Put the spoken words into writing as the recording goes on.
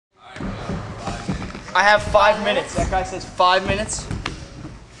I have 5 minutes. That guy says 5 minutes.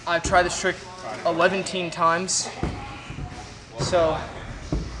 I've tried this trick 11 times. So,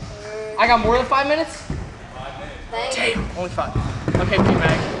 I got more than 5 minutes? Damn, only 5. Okay,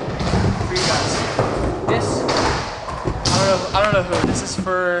 B-Mag, for you guys. This, I don't know who. This is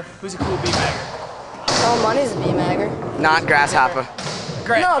for, who's a cool B-Magger? Oh, Money's a B-Magger. Not Grasshopper.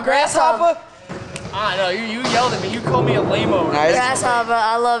 No, Grasshopper. Ah, no, you yelled at me. You called me a lame-o. Nice. Grasshopper,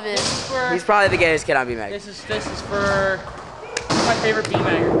 I love it. He's probably the gayest kid on B-Mag. This is for my favorite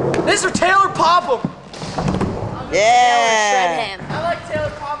B-Magger. This is for Taylor Popham. Yeah. I like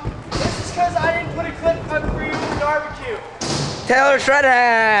Taylor Popham. This is because I didn't put a clip up for you in the barbecue. Taylor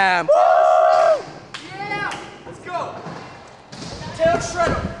Shreddin. Woo! Yeah, let's go. Taylor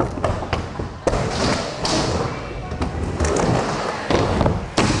Shreddin.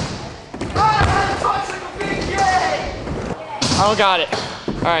 I don't got it.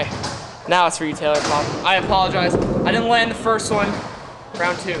 All right, now it's for you, Taylor Popham. I apologize. I didn't land the first one.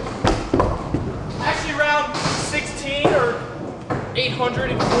 Round 2. Actually, round 16 or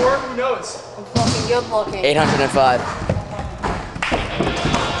 804. Who knows? I'm fucking good looking. 805.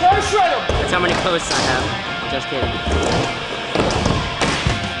 Taylor Shreddin. That's how many posts I have. Just kidding.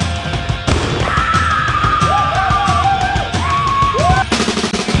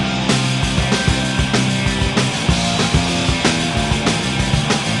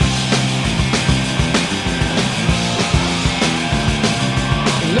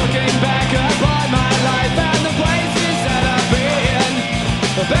 Looking back upon my life and the places that I've been,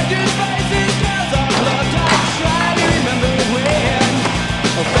 Avengers faces, girls I've loved, I try to remember when.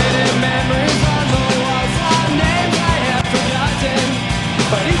 Faded memories on the walls, some names I have forgotten,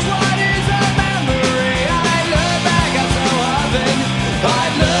 but each one is a memory I look back at so often.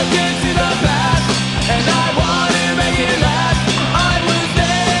 I look into the past and I want to make it last. I was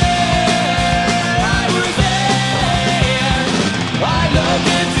there, I was there. I look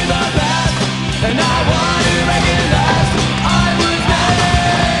into the past and I want to make it last. I was there,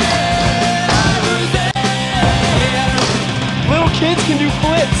 I was there. Little kids can do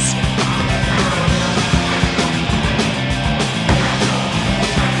flips.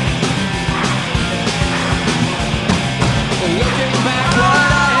 Looking back what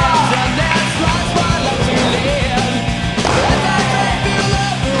I have done, that's lost my life to live. As I may feel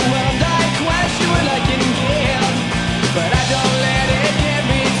overwhelmed, I question what I can give, but I don't let it get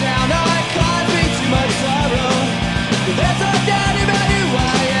me down. No, it caused me too much sorrow. There's no doubt about who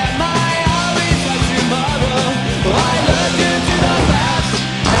I am. I always like tomorrow. I look into the past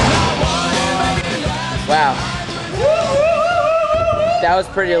and I want to make it last. Wow. That was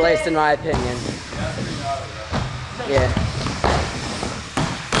pretty laced in my opinion. Yeah.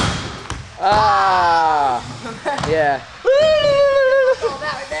 Ah. Yeah. Oh,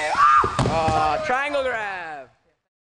 that right there. Triangle grab.